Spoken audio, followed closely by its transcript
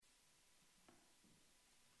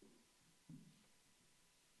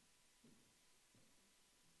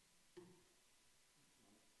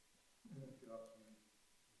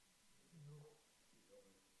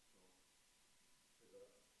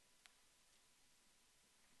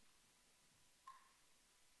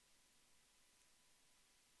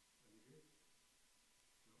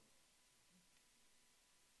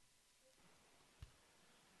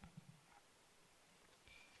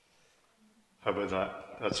How about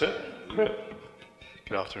that? That's it? Great.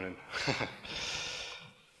 Good afternoon. At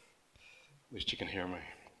least you can hear me.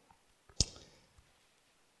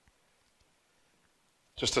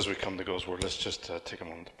 Just as we come to God's Word, let's just take a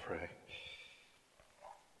moment to pray.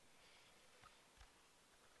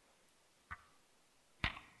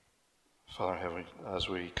 Father in heaven, as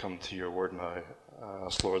we come to your Word now, I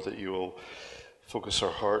ask, Lord, that you will focus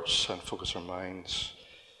our hearts and focus our minds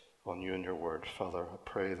on you and your Word. Father, I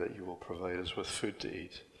pray that you will provide us with food to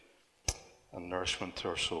eat and nourishment to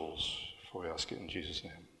our souls, for we ask it in Jesus'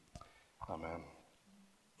 name. Amen.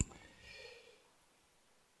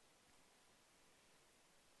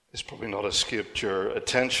 It's probably not escaped your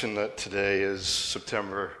attention that today is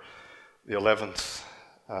September the 11th,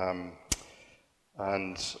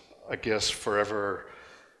 and I guess forever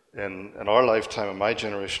in our lifetime, in my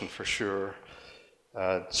generation for sure,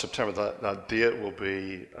 September, that date will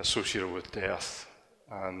be associated with death.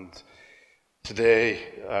 And today,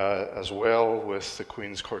 as well, with the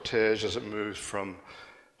Queen's cortege as it moves from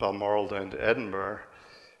Balmoral down to Edinburgh,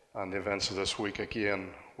 and the events of this week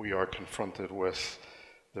again, we are confronted with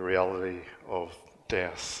the reality of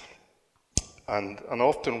death. And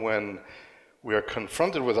often when we are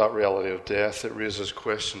confronted with that reality of death, it raises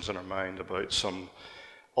questions in our mind about some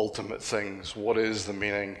ultimate things. What is the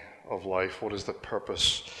meaning of life? What is the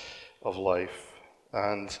purpose of life?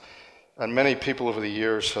 And many people over the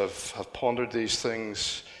years have pondered these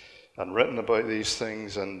things and written about these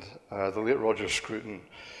things. And the late Roger Scruton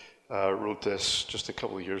wrote this just a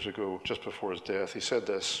couple of years ago, just before his death. He said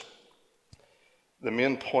this: "The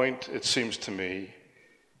main point, it seems to me,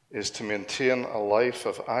 is to maintain a life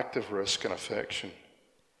of active risk and affection,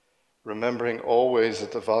 remembering always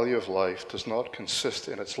that the value of life does not consist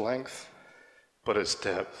in its length, but its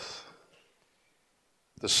depth.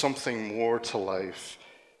 There's something more to life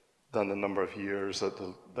than the number of years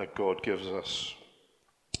that God gives us.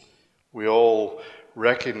 We all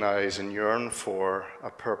recognize and yearn for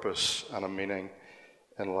a purpose and a meaning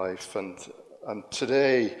in life. And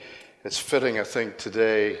today, it's fitting, I think,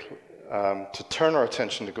 today to turn our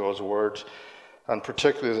attention to God's Word, and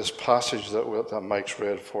particularly this passage that Mike's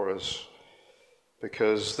read for us,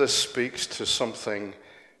 because this speaks to something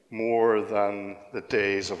more than the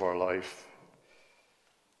days of our life.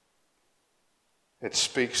 It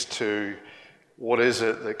speaks to what is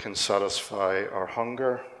it that can satisfy our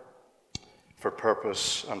hunger for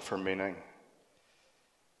purpose and for meaning.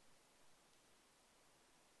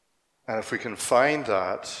 And if we can find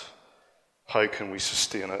that, how can we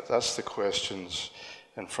sustain it? That's the questions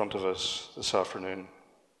in front of us this afternoon.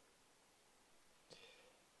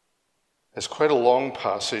 It's quite a long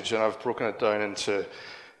passage, and I've broken it down into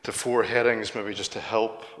four headings, maybe just to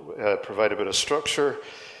help provide a bit of structure.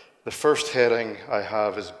 The first heading I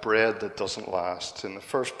have is bread that doesn't last. In the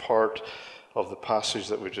first part of the passage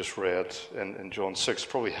that we just read in John 6,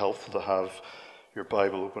 it's probably helpful to have your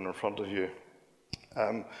Bible open in front of you.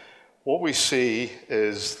 What we see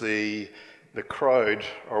is the crowd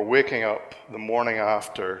are waking up the morning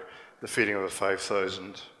after the feeding of the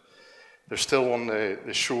 5,000. They're still on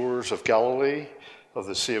the shores of Galilee, of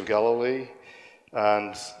the Sea of Galilee,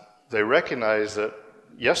 and they recognize that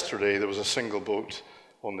yesterday there was a single boat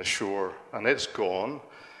on the shore, and it's gone.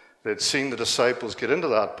 They'd seen the disciples get into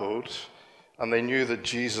that boat, and they knew that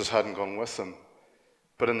Jesus hadn't gone with them.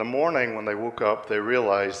 But in the morning, when they woke up, they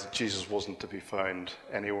realized that Jesus wasn't to be found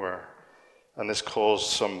anywhere. And this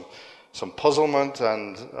caused some puzzlement,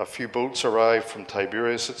 and a few boats arrived from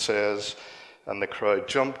Tiberias, it says, and the crowd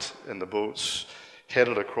jumped in the boats,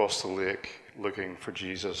 headed across the lake, looking for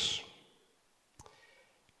Jesus.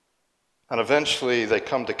 And eventually they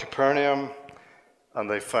come to Capernaum, and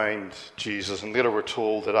they find Jesus. And later we're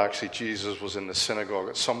told that actually Jesus was in the synagogue.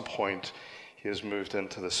 At some point, he has moved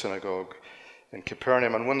into the synagogue in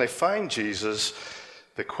Capernaum. And when they find Jesus,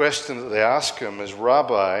 the question that they ask him is,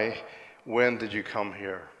 "Rabbi, when did you come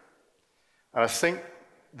here?" And I think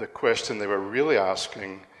the question they were really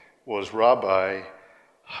asking was, "Rabbi,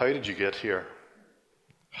 how did you get here?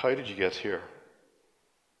 How did you get here?"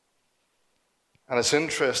 And it's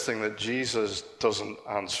interesting that Jesus doesn't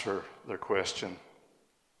answer their question.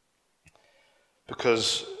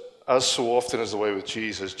 Because, as so often is the way with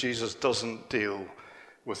Jesus, Jesus doesn't deal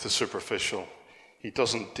with the superficial. He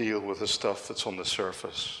doesn't deal with the stuff that's on the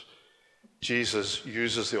surface. Jesus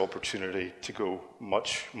uses the opportunity to go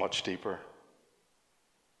much, much deeper.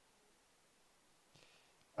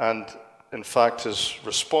 And, in fact, his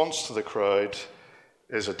response to the crowd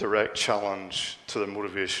is a direct challenge to the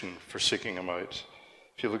motivation for seeking him out.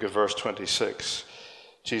 If you look at verse 26,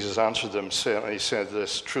 Jesus answered them, and he said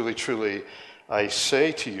this, "Truly, truly, I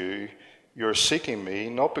say to you, you're seeking me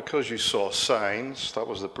not because you saw signs, that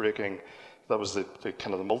was the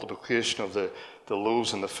kind of the multiplication of the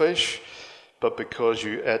loaves and the fish, but because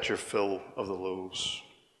you ate your fill of the loaves.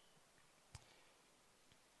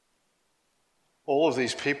 All of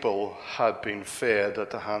these people had been fed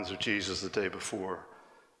at the hands of Jesus the day before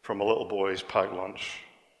from a little boy's packed lunch.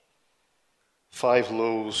 5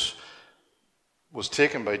 loaves was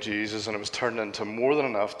taken by Jesus, and it was turned into more than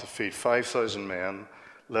enough to feed 5,000 men,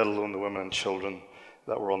 let alone the women and children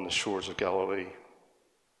that were on the shores of Galilee.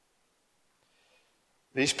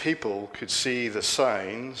 These people could see the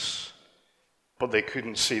signs, but they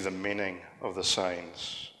couldn't see the meaning of the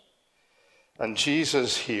signs. And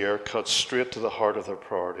Jesus here cuts straight to the heart of their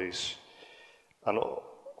priorities. And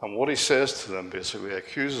what he says to them, basically,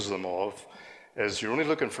 accuses them of, is you're only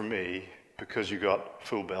looking for me because you got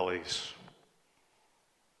full bellies.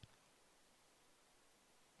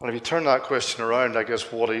 And if you turn that question around, I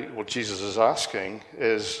guess what Jesus is asking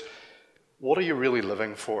is, what are you really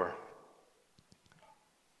living for?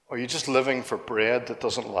 Are you just living for bread that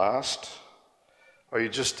doesn't last? Are you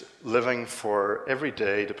just living for every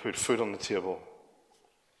day to put food on the table?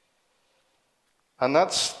 And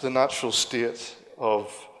that's the natural state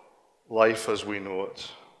of life as we know it.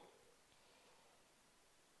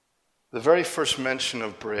 The very first mention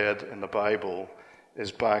of bread in the Bible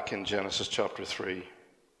is back in Genesis chapter 3.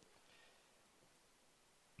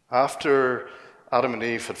 After Adam and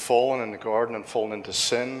Eve had fallen in the garden and fallen into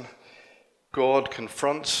sin, God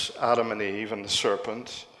confronts Adam and Eve and the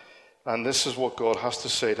serpent, and this is what God has to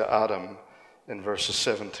say to Adam in verses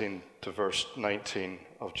 17 to verse 19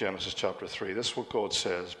 of Genesis chapter 3. This is what God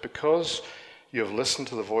says: because you have listened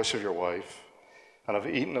to the voice of your wife and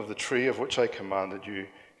have eaten of the tree of which I commanded you,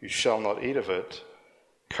 you shall not eat of it.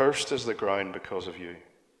 Cursed is the ground because of you.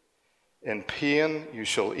 In pain you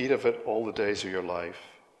shall eat of it all the days of your life.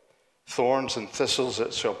 Thorns and thistles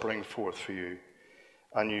it shall bring forth for you,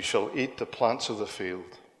 and you shall eat the plants of the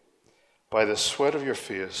field. By the sweat of your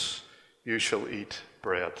face you shall eat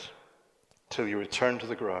bread, till you return to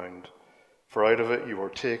the ground. For out of it you were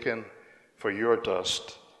taken, for you are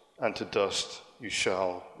dust, and to dust you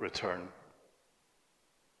shall return.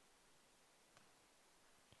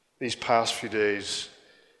 These past few days,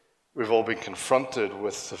 we've all been confronted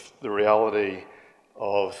with the reality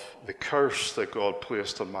of the curse that God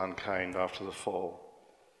placed on mankind after the fall.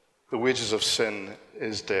 The wages of sin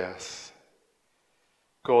is death.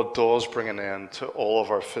 God does bring an end to all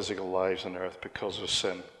of our physical lives on earth because of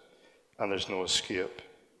sin, and there's no escape.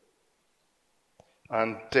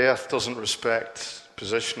 And death doesn't respect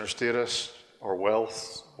position or status or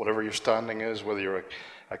wealth, whatever your standing is, whether you're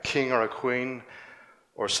a king or a queen,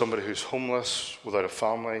 or somebody who's homeless without a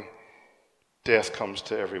family. Death comes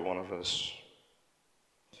to every one of us.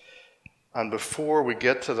 And before we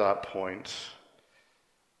get to that point,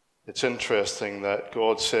 it's interesting that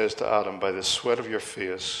God says to Adam, by the sweat of your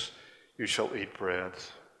face you shall eat bread.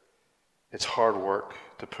 It's hard work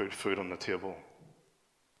to put food on the table.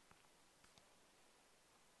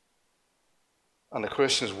 And the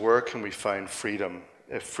question is, where can we find freedom,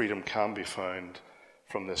 if freedom can be found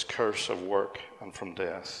from this curse of work and from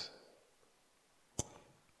death?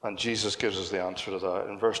 And Jesus gives us the answer to that.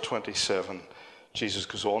 In verse 27, Jesus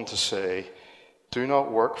goes on to say, do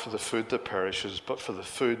not work for the food that perishes, but for the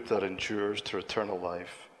food that endures to eternal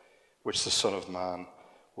life, which the Son of Man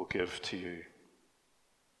will give to you.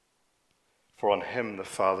 For on him the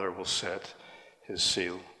Father will set his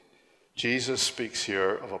seal. Jesus speaks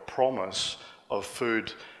here of a promise of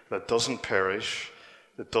food that doesn't perish,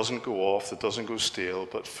 that doesn't go off, that doesn't go stale,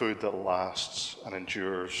 but food that lasts and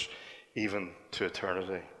endures even to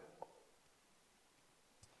eternity.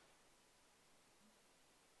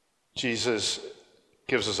 Jesus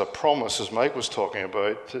gives us a promise, as Mike was talking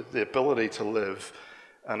about, the ability to live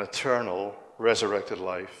an eternal, resurrected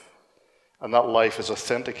life. And that life is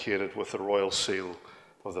authenticated with the royal seal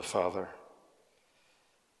of the Father.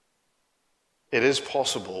 It is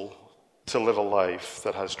possible to live a life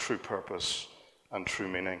that has true purpose and true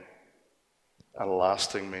meaning and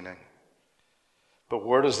lasting meaning. But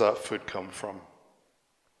where does that food come from?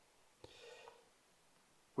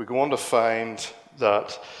 We go on to find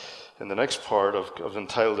that in the next part of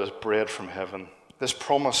entitled as Bread from Heaven, this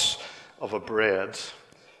promise of a bread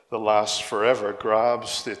that lasts forever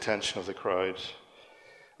grabs the attention of the crowd.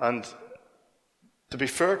 And to be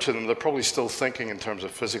fair to them, they're probably still thinking in terms of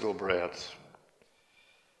physical bread.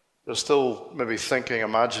 They're still maybe thinking,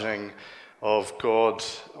 imagining of God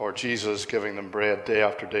or Jesus giving them bread day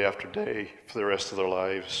after day after day for the rest of their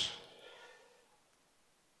lives.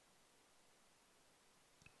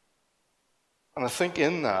 And I think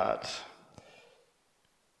in that,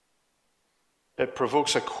 it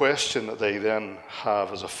provokes a question that they then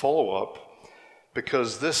have as a follow-up,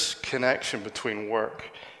 because this connection between work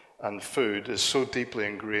and food is so deeply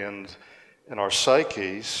ingrained in our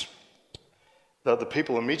psyches that the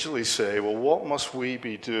people immediately say, well, what must we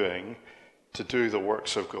be doing to do the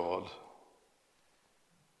works of God?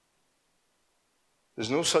 There's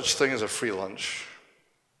no such thing as a free lunch,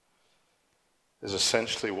 is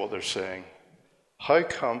essentially what they're saying.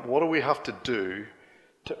 What do we have to do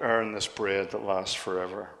to earn this bread that lasts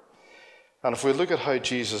forever? And if we look at how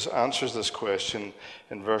Jesus answers this question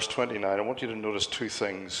in verse 29, I want you to notice two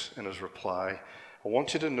things in his reply. I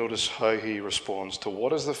want you to notice how he responds to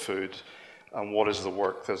what is the food and what is the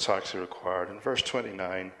work that's actually required. In verse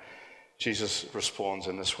 29, Jesus responds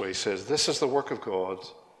in this way. He says, "This is the work of God,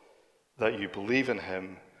 that you believe in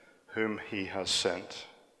him whom he has sent."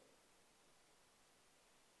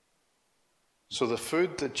 So the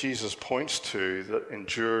food that Jesus points to that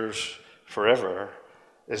endures forever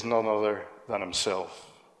is none other than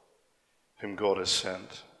himself, whom God has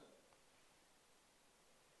sent.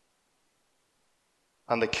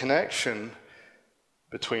 And the connection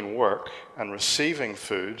between work and receiving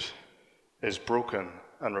food is broken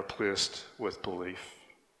and replaced with belief.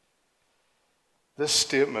 This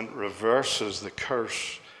statement reverses the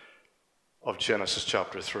curse of Genesis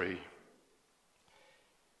chapter 3.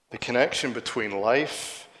 The connection between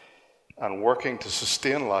life and working to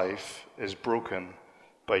sustain life is broken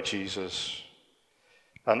by Jesus.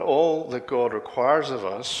 And all that God requires of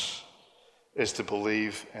us is to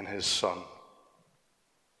believe in his Son.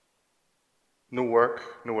 No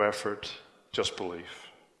work, no effort, just belief.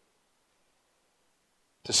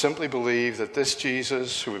 To simply believe that this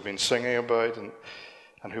Jesus, who we've been singing about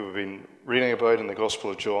and who we've been reading about in the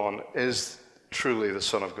Gospel of John, is truly the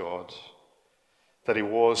Son of God. That he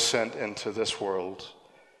was sent into this world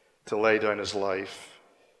to lay down his life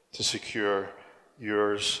to secure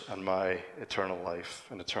yours and my eternal life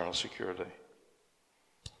and eternal security.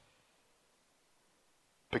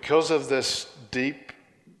 Because of this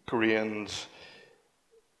deep-grained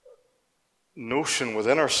notion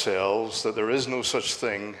within ourselves that there is no such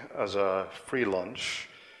thing as a free lunch,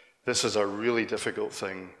 this is a really difficult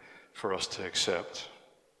thing for us to accept.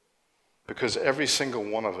 Because every single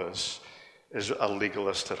one of us is a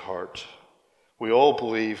legalist at heart. We all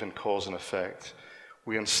believe in cause and effect.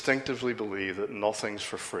 We instinctively believe that nothing's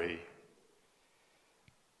for free.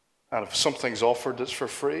 And if something's offered that's for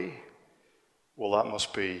free, well, that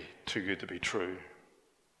must be too good to be true.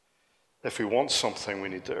 If we want something, we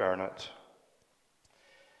need to earn it.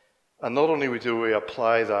 And not only do we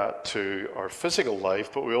apply that to our physical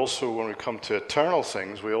life, but we also, when we come to eternal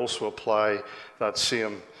things, we also apply that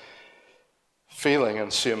same feeling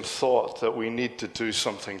and same thought that we need to do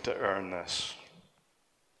something to earn this.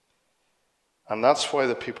 And that's why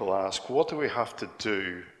the people ask, what do we have to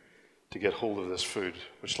do to get hold of this food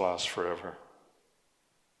which lasts forever?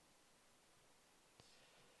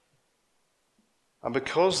 And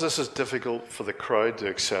because this is difficult for the crowd to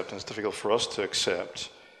accept, and it's difficult for us to accept,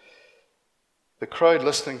 the crowd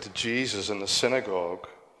listening to Jesus in the synagogue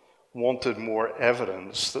wanted more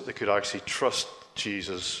evidence that they could actually trust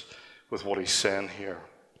Jesus with what he's saying here.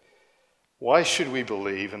 Why should we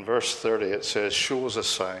believe? In verse 30 it says, "Show us a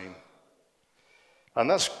sign." And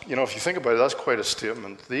that's, if you think about it, that's quite a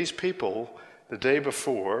statement. These people, the day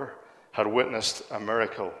before, had witnessed a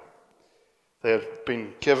miracle. They had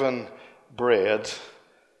been given bread,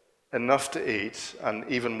 enough to eat, and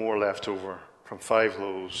even more left over from 5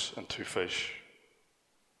 loaves and 2 fish.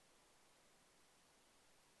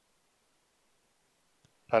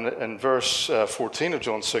 And in verse 14 of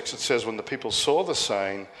John 6, it says, when the people saw the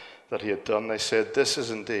sign that he had done, they said, "This is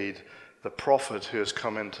indeed the prophet who has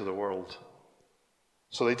come into the world."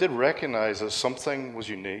 So they did recognize that something was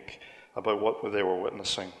unique about what they were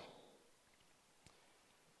witnessing.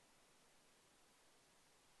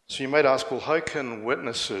 So you might ask, well, how can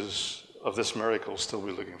witnesses of this miracle still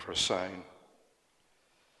be looking for a sign?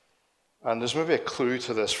 And there's maybe a clue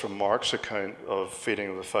to this from Mark's account of feeding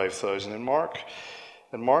of the 5,000. In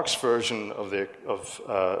Mark's version of the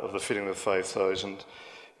feeding of the 5,000,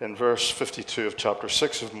 in verse 52 of chapter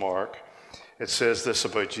 6 of Mark, it says this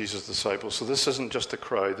about Jesus' disciples. So this isn't just a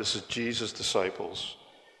crowd, this is Jesus' disciples.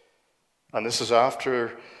 And this is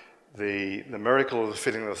after the miracle of the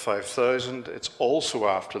feeding of the 5,000. It's also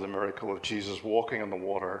after the miracle of Jesus walking on the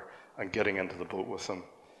water and getting into the boat with them.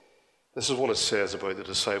 This is what it says about the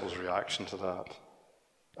disciples' reaction to that.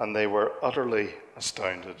 "And they were utterly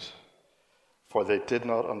astounded, for they did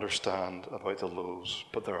not understand about the loaves,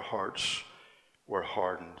 but their hearts were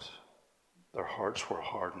hardened." Their hearts were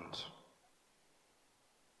hardened.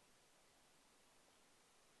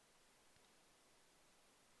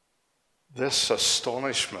 this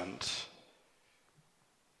astonishment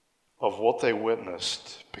of what they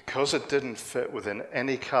witnessed, because it didn't fit within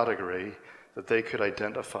any category that they could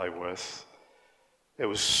identify with, it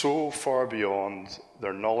was so far beyond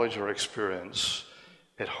their knowledge or experience,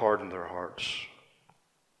 it hardened their hearts.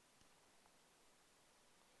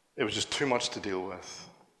 It was just too much to deal with.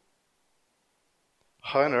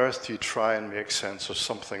 How on earth do you try and make sense of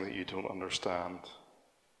something that you don't understand?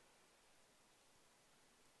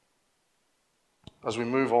 As we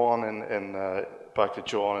move on back to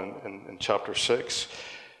John in chapter 6,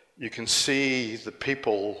 you can see the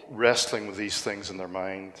people wrestling with these things in their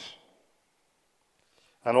mind.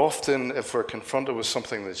 And often, if we're confronted with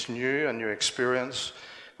something that's new, a new experience,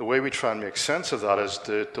 the way we try and make sense of that is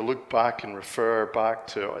to look back and refer back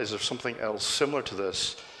to, is there something else similar to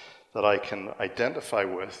this that I can identify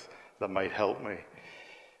with that might help me?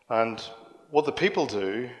 And what the people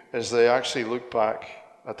do is they actually look back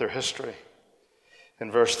at their history.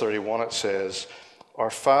 In verse 31 it says, "Our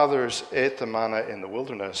fathers ate the manna in the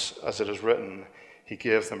wilderness, as it is written, he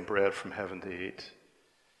gave them bread from heaven to eat."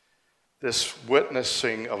 This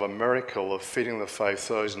witnessing of a miracle of feeding the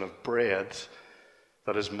 5,000 of bread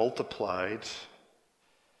that is multiplied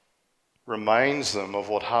reminds them of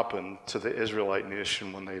what happened to the Israelite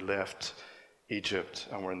nation when they left Egypt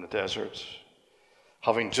and were in the desert.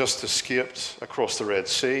 Having just escaped across the Red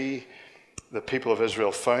Sea, the people of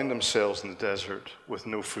Israel found themselves in the desert with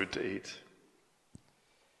no food to eat.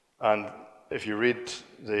 And if you read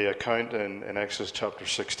the account in Exodus chapter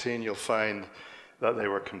 16, you'll find that they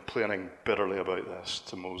were complaining bitterly about this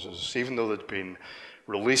to Moses. Even though they'd been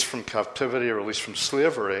released from captivity, or released from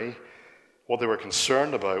slavery, what they were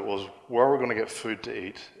concerned about was, where are we going to get food to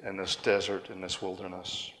eat in this desert, in this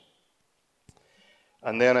wilderness?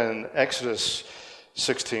 And then in Exodus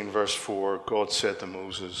 16, verse 4, God said to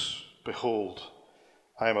Moses, "Behold,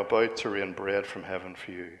 I am about to rain bread from heaven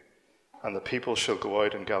for you, and the people shall go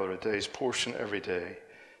out and gather a day's portion every day,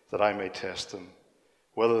 that I may test them,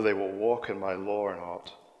 whether they will walk in my law or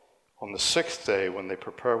not. On the 6th day, when they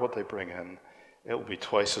prepare what they bring in, it will be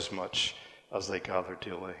twice as much as they gather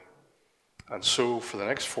daily." And so for the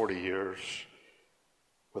next 40 years,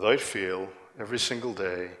 without fail, every single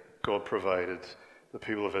day, God provided the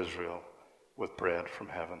people of Israel with bread from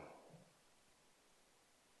heaven.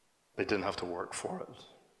 They didn't have to work for it.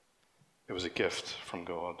 It was a gift from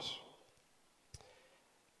God.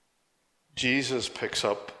 Jesus picks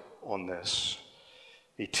up on this.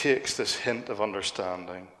 He takes this hint of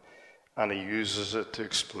understanding and he uses it to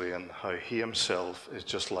explain how he himself is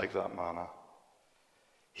just like that manna.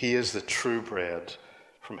 He is the true bread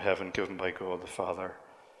from heaven given by God the Father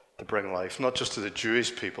to bring life, not just to the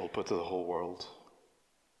Jewish people, but to the whole world.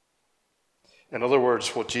 In other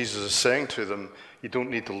words, what Jesus is saying to them, you don't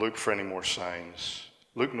need to look for any more signs.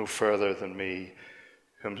 Look no further than me,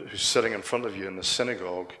 who's sitting in front of you in the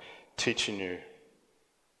synagogue, teaching you.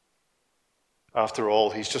 After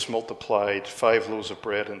all, he's just multiplied 5 loaves of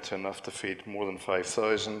bread into enough to feed more than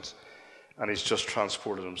 5,000, and he's just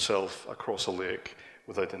transported himself across a lake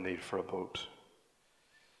without the need for a boat.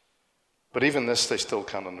 But even this they still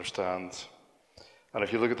can't understand. And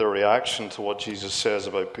if you look at their reaction to what Jesus says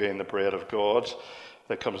about being the bread of God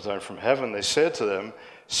that comes down from heaven, they said to them,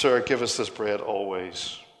 "Sir, give us this bread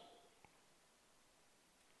always."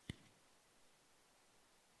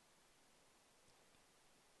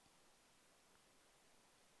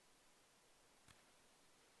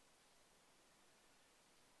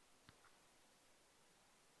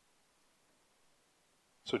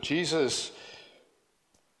 So Jesus,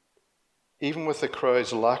 even with the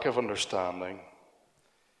crowd's lack of understanding,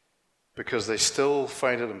 because they still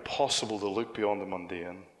find it impossible to look beyond the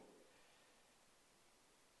mundane,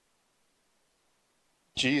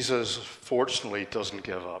 Jesus fortunately doesn't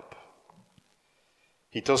give up.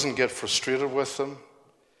 He doesn't get frustrated with them.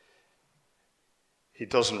 He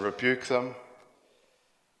doesn't rebuke them.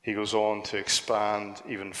 He goes on to expand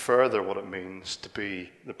even further what it means to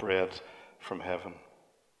be the bread from heaven.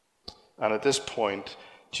 And at this point,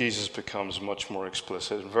 Jesus becomes much more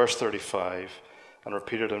explicit. In verse 35, and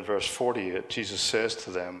repeated in verse 48, Jesus says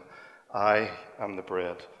to them, "I am the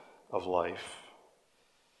bread of life."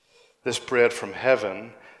 This bread from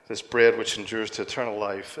heaven, this bread which endures to eternal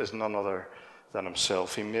life, is none other than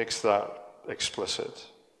himself. He makes that explicit.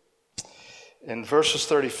 In verses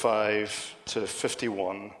 35 to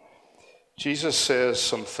 51, Jesus says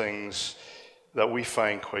some things that we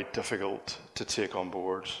find quite difficult to take on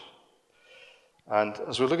board. And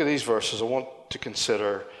as we look at these verses, I want to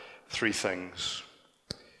consider 3 things.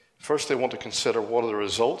 First, I want to consider what are the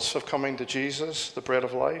results of coming to Jesus, the bread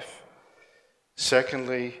of life.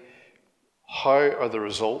 Secondly, How are the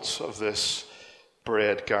results of this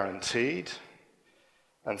bread guaranteed?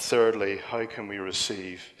 And thirdly, how can we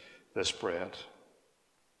receive this bread?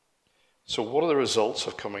 So what are the results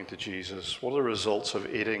of coming to Jesus? What are the results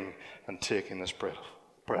of eating and taking this bread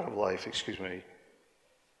of life?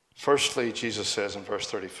 Firstly, Jesus says in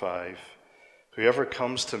verse 35, "Whoever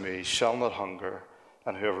comes to me shall not hunger,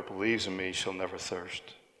 and whoever believes in me shall never thirst."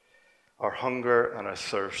 Our hunger and our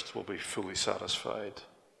thirst will be fully satisfied.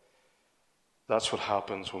 That's what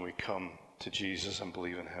happens when we come to Jesus and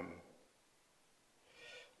believe in him.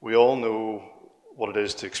 We all know what it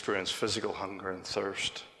is to experience physical hunger and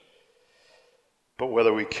thirst. But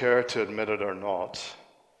whether we care to admit it or not,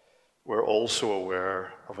 we're also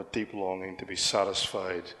aware of a deep longing to be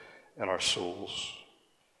satisfied in our souls.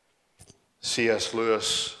 C.S.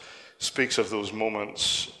 Lewis speaks of those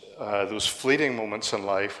moments, those fleeting moments in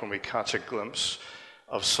life when we catch a glimpse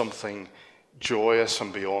of something joyous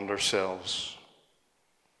and beyond ourselves.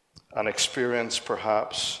 An experience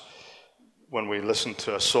perhaps when we listen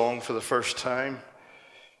to a song for the first time.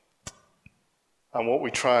 And what we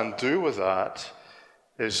try and do with that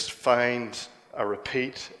is find a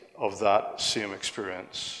repeat of that same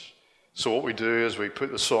experience. So what we do is we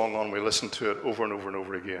put the song on, we listen to it over and over and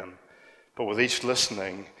over again. But with each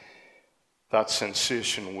listening, that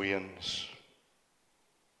sensation wanes.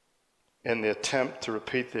 In the attempt to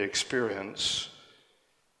repeat the experience,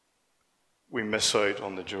 we miss out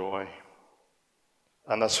on the joy.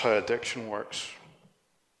 And that's how addiction works.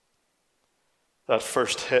 That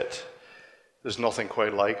first hit, there's nothing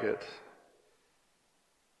quite like it.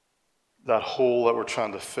 That hole that we're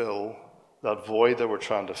trying to fill, that void that we're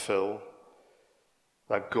trying to fill,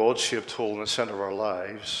 that God-shaped hole in the center of our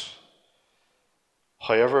lives,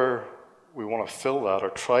 however we want to fill that or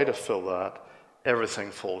try to fill that,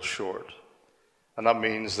 everything falls short. And that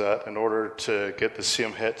means that in order to get the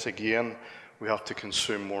same hit again, we have to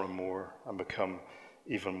consume more and more and become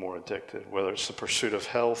even more addicted. Whether it's the pursuit of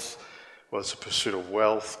health, whether it's the pursuit of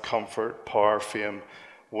wealth, comfort, power, fame,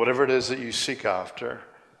 whatever it is that you seek after,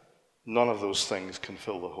 none of those things can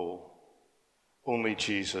fill the hole. Only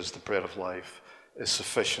Jesus, the bread of life, is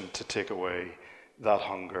sufficient to take away that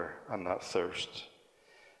hunger and that thirst.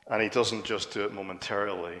 And he doesn't just do it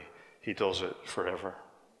momentarily, he does it forever.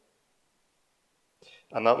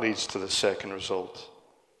 And that leads to the second result.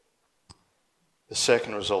 The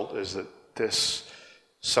second result is that this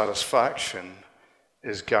satisfaction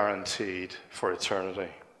is guaranteed for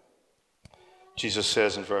eternity. Jesus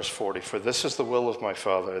says in verse 40, "For this is the will of my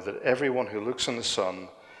Father, that everyone who looks on the Son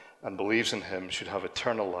and believes in him should have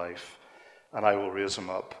eternal life, and I will raise him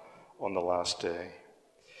up on the last day."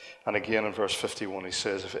 And again in verse 51 he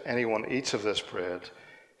says, "If anyone eats of this bread,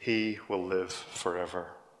 he will live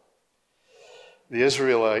forever." The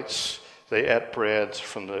Israelites, they ate bread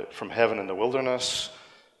from heaven in the wilderness,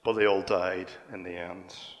 but they all died in the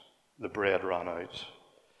end. The bread ran out.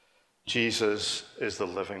 Jesus is the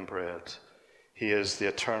living bread. He is the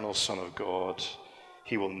eternal Son of God.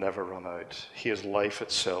 He will never run out. He is life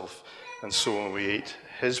itself. And so when we eat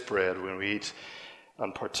his bread, when we eat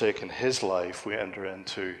and partake in his life, we enter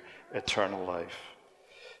into eternal life.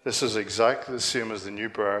 This is exactly the same as the new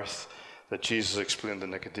birth that Jesus explained to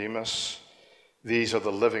Nicodemus. These are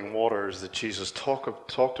the living waters that Jesus talked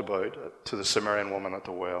about to the Samaritan woman at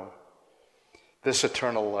the well. This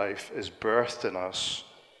eternal life is birthed in us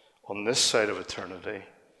on this side of eternity,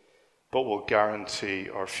 but will guarantee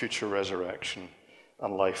our future resurrection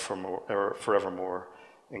and life forevermore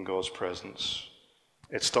in God's presence.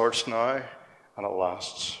 It starts now and it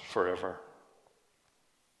lasts forever.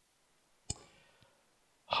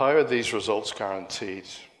 How are these results guaranteed?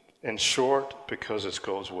 In short, because it's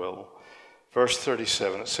God's will. Verse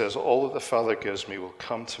 37, it says, "All that the Father gives me will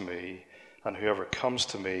come to me, and whoever comes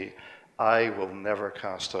to me, I will never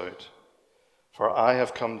cast out. For I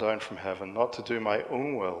have come down from heaven, not to do my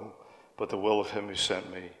own will, but the will of him who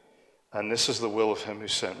sent me. And this is the will of him who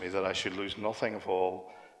sent me, that I should lose nothing of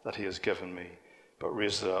all that he has given me, but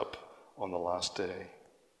raise it up on the last day."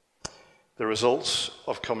 The results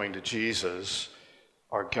of coming to Jesus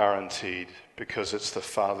are guaranteed because it's the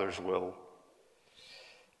Father's will.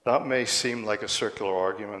 That may seem like a circular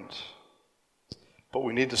argument, but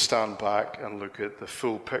we need to stand back and look at the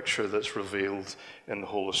full picture that's revealed in the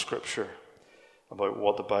whole of Scripture about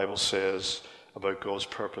what the Bible says about God's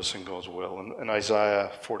purpose and God's will. In Isaiah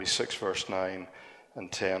 46, verse 9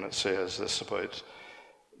 and 10, it says this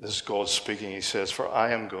is God speaking. He says, "For I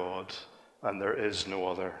am God, and there is no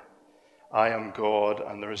other. I am God,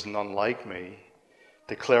 and there is none like me,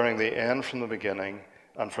 declaring the end from the beginning,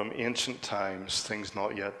 and from ancient times things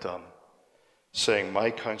not yet done, saying,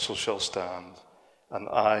 my counsel shall stand, and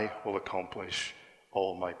I will accomplish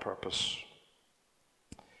all my purpose.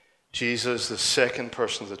 Jesus, the second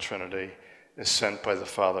person of the Trinity, is sent by the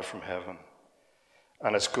Father from heaven.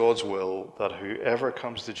 And it's God's will that whoever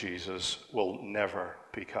comes to Jesus will never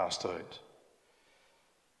be cast out.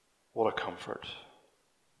 What a comfort.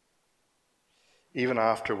 Even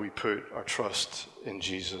after we put our trust in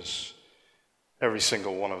Jesus, every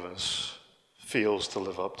single one of us fails to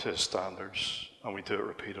live up to his standards, and we do it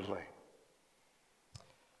repeatedly.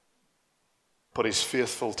 But he's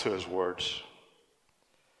faithful to his words.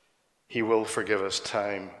 He will forgive us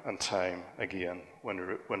time and time again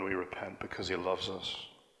when we repent, because he loves us.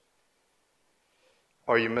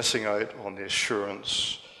 Are you missing out on the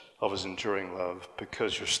assurance of his enduring love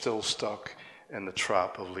because you're still stuck in the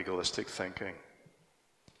trap of legalistic thinking?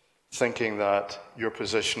 Thinking that your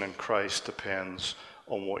position in Christ depends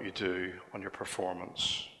on what you do, on your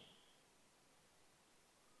performance.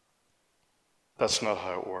 That's not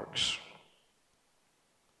how it works.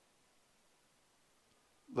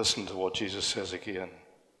 Listen to what Jesus says again.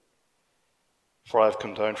 For I have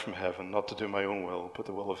come down from heaven, not to do my own will, but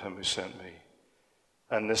the will of him who sent me.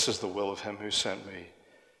 And this is the will of him who sent me,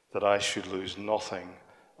 that I should lose nothing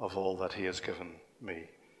of all that he has given me,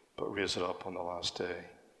 but raise it up on the last day.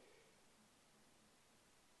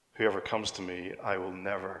 Whoever comes to me, I will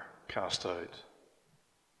never cast out.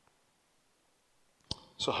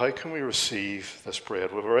 So how can we receive this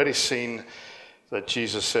bread? We've already seen that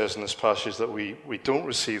Jesus says in this passage that we don't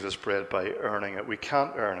receive this bread by earning it. We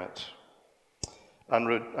can't earn it.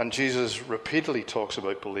 And Jesus repeatedly talks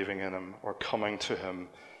about believing in him or coming to him.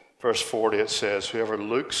 Verse 40, it says, whoever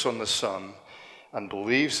looks on the Son and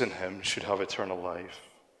believes in him should have eternal life.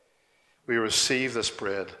 We receive this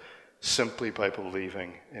bread simply by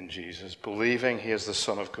believing in Jesus, believing he is the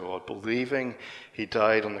Son of God, believing he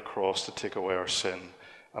died on the cross to take away our sin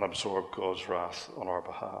and absorb God's wrath on our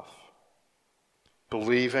behalf.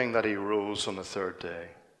 Believing that he rose on the third day.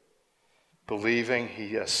 Believing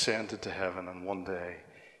he ascended to heaven and one day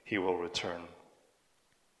he will return.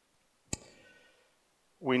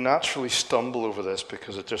 We naturally stumble over this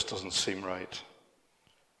because it just doesn't seem right.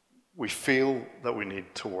 We feel that we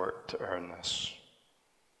need to work to earn this.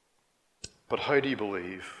 But how do you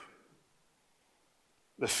believe?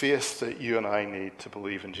 The faith that you and I need to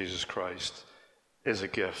believe in Jesus Christ is a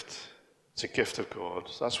gift. It's a gift of God.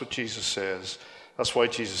 That's what Jesus says. That's why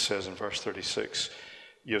Jesus says in verse 36,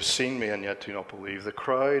 you have seen me and yet do not believe. The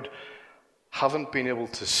crowd haven't been able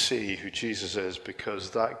to see who Jesus is because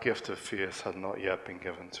that gift of faith had not yet been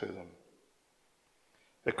given to them.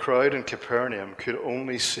 The crowd in Capernaum could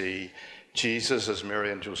only see Jesus as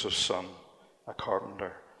Mary and Joseph's son, a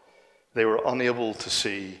carpenter. They were unable to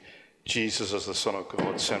see Jesus as the Son of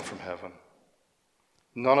God sent from heaven.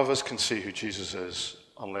 None of us can see who Jesus is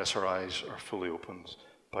unless our eyes are fully opened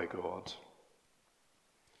by God.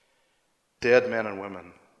 Dead men and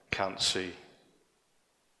women can't see.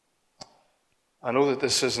 I know that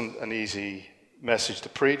this isn't an easy message to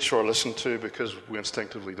preach or listen to because we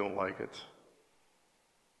instinctively don't like it.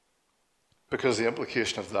 Because the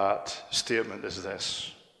implication of that statement is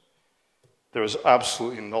this: there is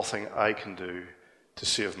absolutely nothing I can do to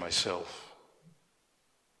save myself.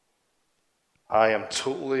 I am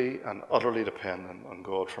totally and utterly dependent on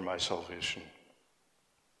God for my salvation.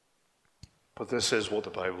 But this is what the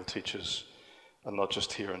Bible teaches, and not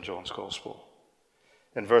just here in John's Gospel.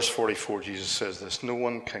 In verse 44, Jesus says this: no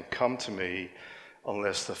one can come to me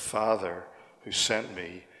unless the Father who sent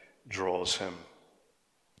me draws him.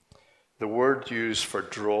 The word used for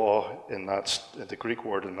draw the Greek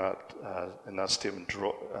word in that statement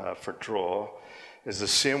for draw is the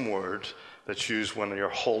same word that's used when you're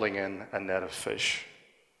hauling in a net of fish.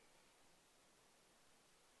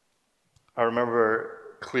 I remember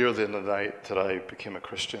clearly in the night that I became a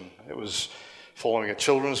Christian. It was following a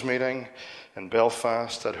children's meeting in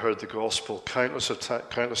Belfast. I'd heard the gospel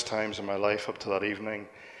countless times in my life up to that evening.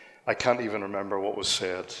 I can't even remember what was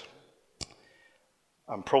said.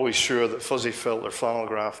 I'm probably sure that fuzzy felt or flannel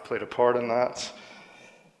graph played a part in that.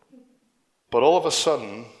 But all of a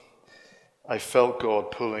sudden, I felt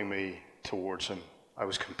God pulling me towards him. I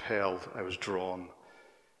was compelled. I was drawn.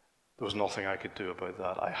 There was nothing I could do about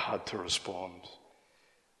that. I had to respond.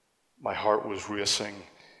 My heart was racing.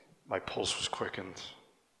 My pulse was quickened.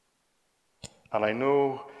 And I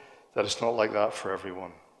know that it's not like that for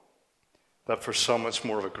everyone. That for some it's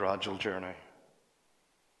more of a gradual journey.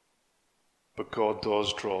 But God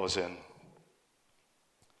does draw us in.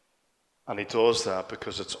 And he does that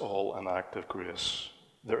because it's all an act of grace.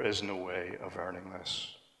 There is no way of earning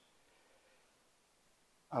this.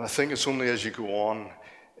 And I think it's only as you go on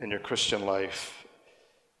in your Christian life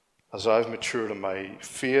as I've matured in my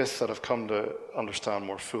faith, that I've come to understand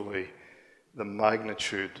more fully the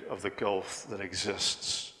magnitude of the gulf that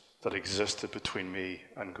existed between me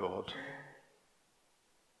and God.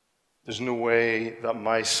 There's no way that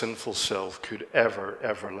my sinful self could ever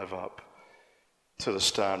live up to the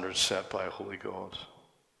standards set by a holy God.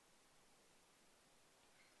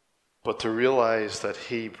 But to realize that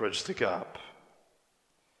he bridged the gap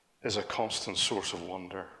is a constant source of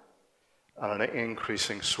wonder and an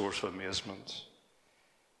increasing source of amazement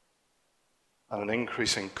and an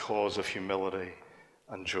increasing cause of humility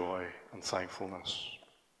and joy and thankfulness.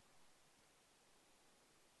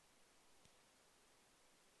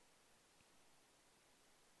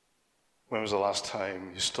 When was the last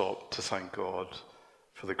time you stopped to thank God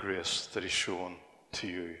for the grace that he's shown to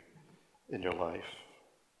you in your life?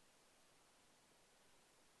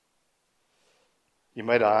 You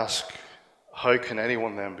might ask, how can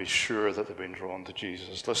anyone then be sure that they've been drawn to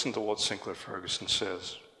Jesus? Listen to what Sinclair Ferguson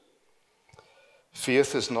says.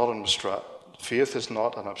 Faith is not an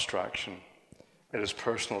abstraction. It is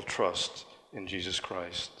personal trust in Jesus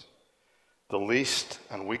Christ. The least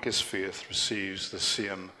and weakest faith receives the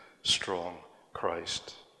same strong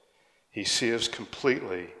Christ. He saves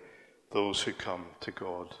completely those who come to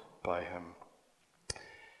God by him.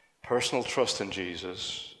 Personal trust in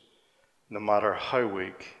Jesus, no matter how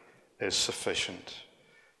weak, is sufficient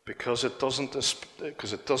because it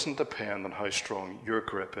doesn't depend on how strong your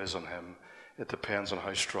grip is on him. It depends on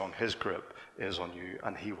how strong his grip is on you,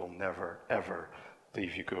 and he will never, ever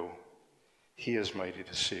leave you go. He is mighty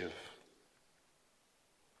to save.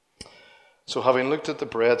 So having looked at the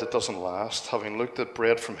bread that doesn't last, having looked at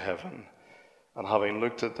bread from heaven, and having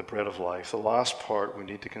looked at the bread of life, the last part we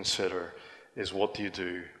need to consider is, what do you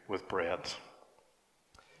do with bread?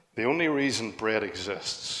 The only reason bread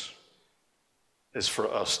exists is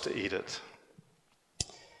for us to eat it.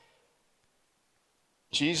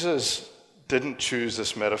 Jesus didn't choose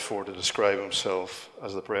this metaphor to describe himself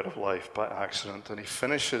as the bread of life by accident, and he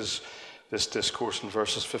finishes this discourse in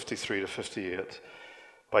verses 53 to 58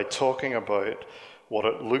 by talking about what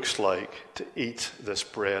it looks like to eat this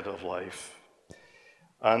bread of life.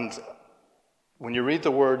 And when you read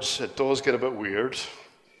the words, it does get a bit weird,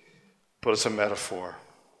 but it's a metaphor.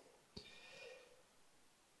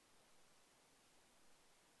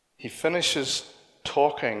 He finishes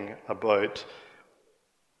talking about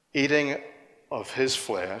eating of his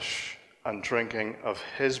flesh and drinking of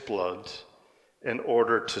his blood in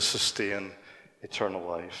order to sustain eternal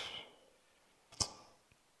life.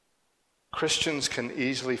 Christians can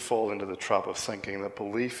easily fall into the trap of thinking that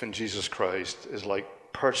belief in Jesus Christ is like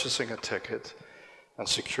purchasing a ticket and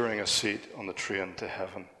securing a seat on the train to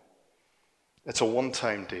heaven. It's a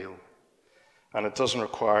one-time deal, and it doesn't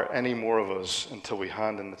require any more of us until we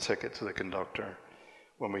hand in the ticket to the conductor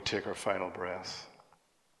when we take our final breath.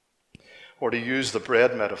 Or to use the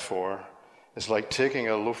bread metaphor, it's like taking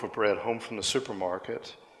a loaf of bread home from the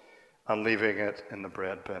supermarket and leaving it in the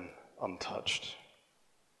bread bin untouched.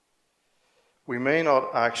 We may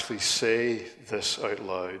not actually say this out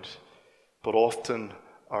loud, but often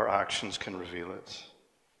our actions can reveal it.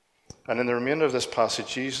 And in the remainder of this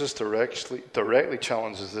passage, Jesus directly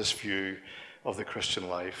challenges this view of the Christian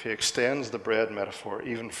life. He extends the bread metaphor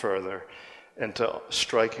even further into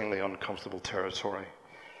strikingly uncomfortable territory.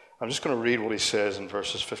 I'm just going to read what he says in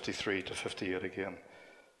verses 53 to 58 again,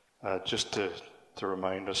 just to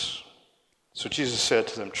remind us. So Jesus said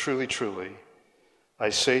to them, "Truly, truly, I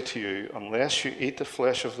say to you, unless you eat the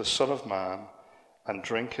flesh of the Son of Man and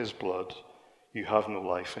drink his blood, you have no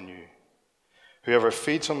life in you. Whoever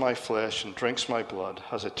feeds on my flesh and drinks my blood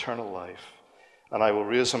has eternal life, and I will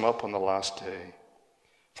raise him up on the last day.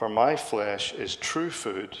 For my flesh is true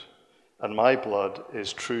food, and my blood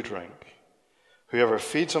is true drink. Whoever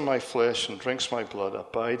feeds on my flesh and drinks my blood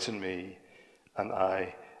abides in me, and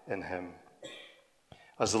I in him.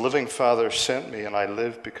 As the living Father sent me, and I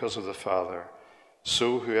live because of the Father,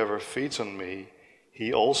 so whoever feeds on me,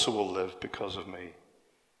 he also will live because of me.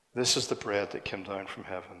 This is the bread that came down from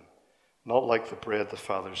heaven, not like the bread the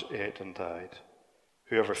fathers ate and died.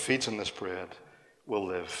 Whoever feeds on this bread will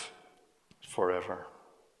live forever."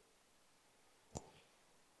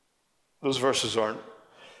 Those verses aren't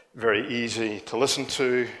very easy to listen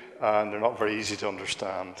to, and they're not very easy to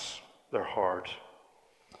understand. They're hard.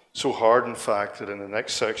 So hard, in fact, that in the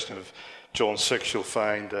next section of John 6, you'll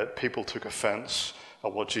find that people took offense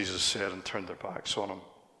at what Jesus said and turned their backs on him.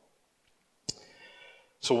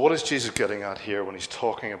 So what is Jesus getting at here when he's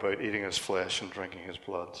talking about eating his flesh and drinking his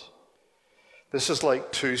blood? This is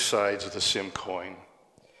like two sides of the same coin.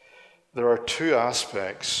 There are two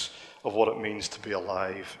aspects of what it means to be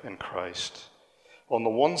alive in Christ. On the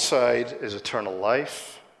one side is eternal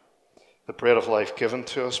life, the bread of life given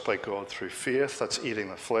to us by God through faith, that's eating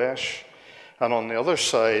the flesh. And on the other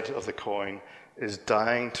side of the coin is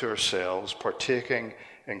dying to ourselves, partaking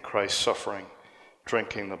in Christ's suffering,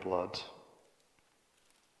 drinking the blood.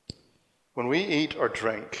 When we eat or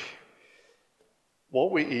drink,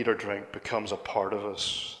 what we eat or drink becomes a part of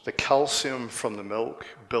us. The calcium from the milk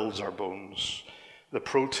builds our bones. The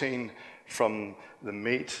protein from the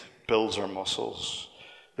meat builds our muscles.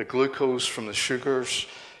 The glucose from the sugars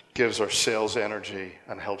gives our cells energy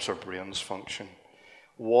and helps our brains function.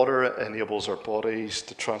 Water enables our bodies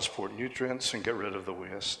to transport nutrients and get rid of the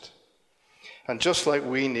waste. And just like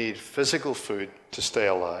we need physical food to stay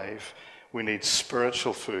alive, we need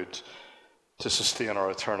spiritual food to sustain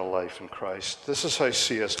our eternal life in Christ. This is how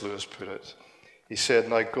C.S. Lewis put it. He said,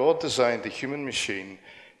 "Now God designed the human machine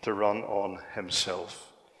to run on himself.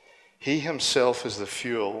 He himself is the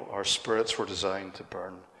fuel our spirits were designed to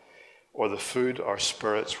burn, or the food our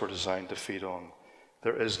spirits were designed to feed on.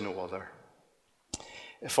 There is no other.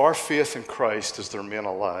 If our faith in Christ is to remain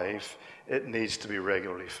alive, it needs to be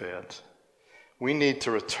regularly fed. We need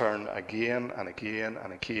to return again and again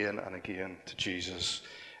and again and again to Jesus.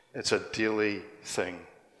 It's a daily thing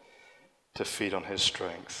to feed on his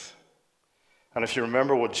strength." And if you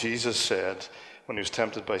remember what Jesus said when he was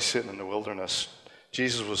tempted by Satan in the wilderness,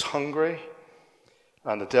 Jesus was hungry,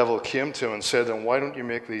 and the devil came to him and said, "Then why don't you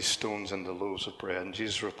make these stones into loaves of bread?" And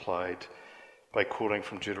Jesus replied by quoting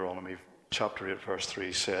from Deuteronomy chapter 8, verse 3,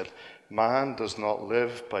 he said, "Man does not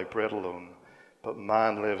live by bread alone, but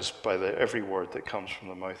man lives by every word that comes from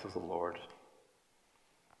the mouth of the Lord."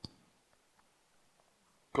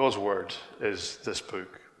 God's word is this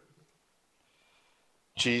book.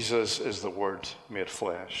 Jesus is the word made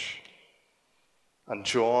flesh. And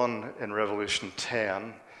John in Revelation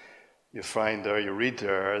 10, you read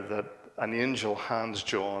there that an angel hands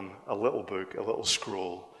John a little book, a little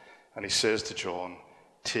scroll, and he says to John,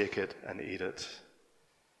 "Take it and eat it."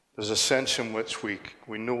 There's a sense in which we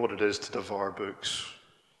know what it is to devour books.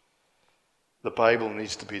 The Bible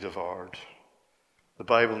needs to be devoured. The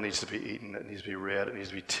Bible needs to be eaten, it needs to be read, it needs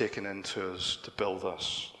to be taken into us to build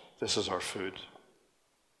us. This is our food.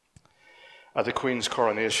 At the Queen's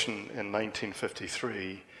coronation in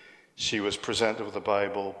 1953, she was presented with the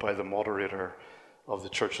Bible by the moderator of the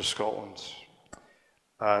Church of Scotland.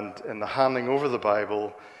 And in the handing over the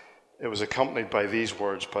Bible, it was accompanied by these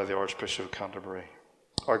words by the Archbishop of Canterbury.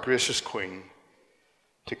 "Our gracious Queen,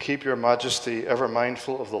 to keep your Majesty ever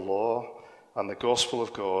mindful of the law and the gospel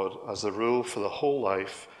of God as the rule for the whole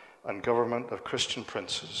life and government of Christian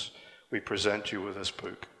princes, we present you with this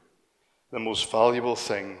book, the most valuable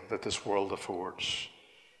thing that this world affords.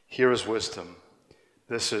 Here is wisdom.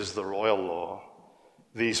 This is the royal law.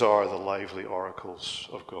 These are the lively oracles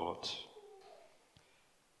of God."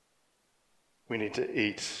 We need to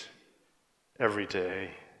eat every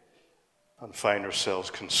day and find ourselves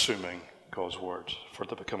consuming God's word for it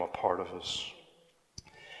to become a part of us.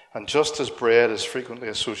 And just as bread is frequently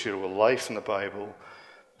associated with life in the Bible,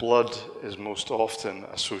 blood is most often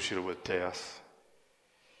associated with death.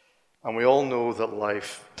 And we all know that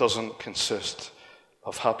life doesn't consist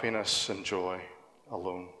of happiness and joy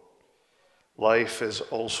alone. Life is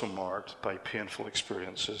also marked by painful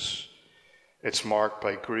experiences. It's marked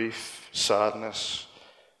by grief, sadness,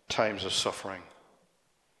 times of suffering.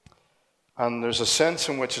 And there's a sense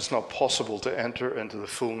in which it's not possible to enter into the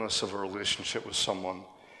fullness of a relationship with someone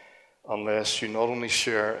unless you not only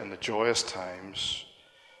share in the joyous times,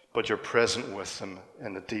 but you're present with them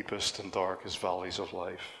in the deepest and darkest valleys of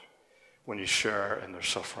life, when you share in their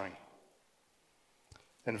suffering.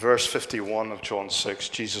 In verse 51 of John 6,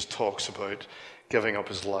 Jesus talks about giving up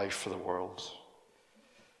his life for the world.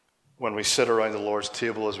 When we sit around the Lord's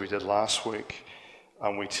table, as we did last week,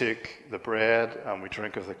 and we take the bread and we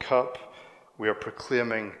drink of the cup, we are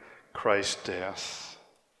proclaiming Christ's death.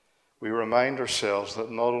 We remind ourselves that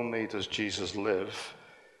not only does Jesus live,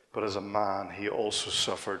 but as a man, he also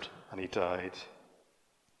suffered and he died.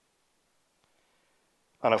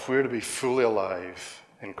 And if we're to be fully alive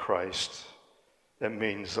in Christ, it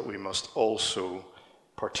means that we must also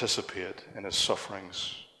participate in his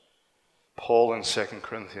sufferings. Paul in 2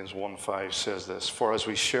 Corinthians 1:5 says this, "For as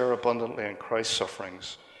we share abundantly in Christ's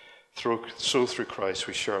sufferings, so through Christ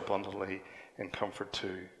we share abundantly in comfort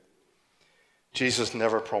too." Jesus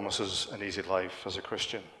never promises an easy life as a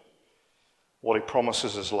Christian. What he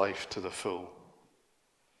promises is life to the full.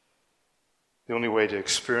 The only way to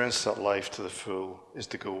experience that life to the full is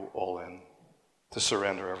to go all in, to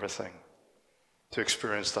surrender everything, to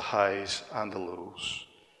experience the highs and the lows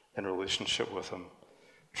in relationship with him,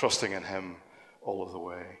 trusting in him all of the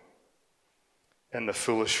way. in the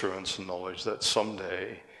full assurance and knowledge that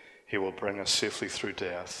someday he will bring us safely through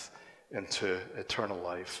death into eternal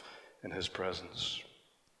life in his presence.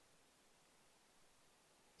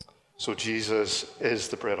 So Jesus is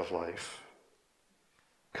the bread of life.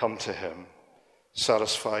 Come to him,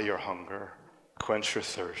 satisfy your hunger, quench your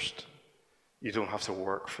thirst. You don't have to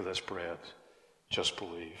work for this bread, just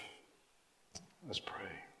believe. Let's pray.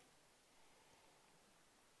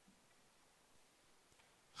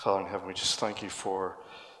 Father in heaven, we just thank you for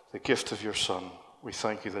the gift of your Son. We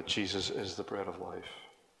thank you that Jesus is the bread of life.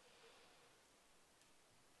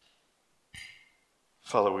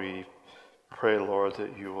 Father, we pray, Lord,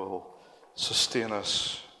 that you will sustain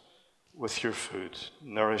us with your food,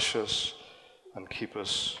 nourish us and keep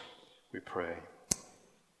us, we pray.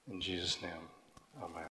 In Jesus' name, amen.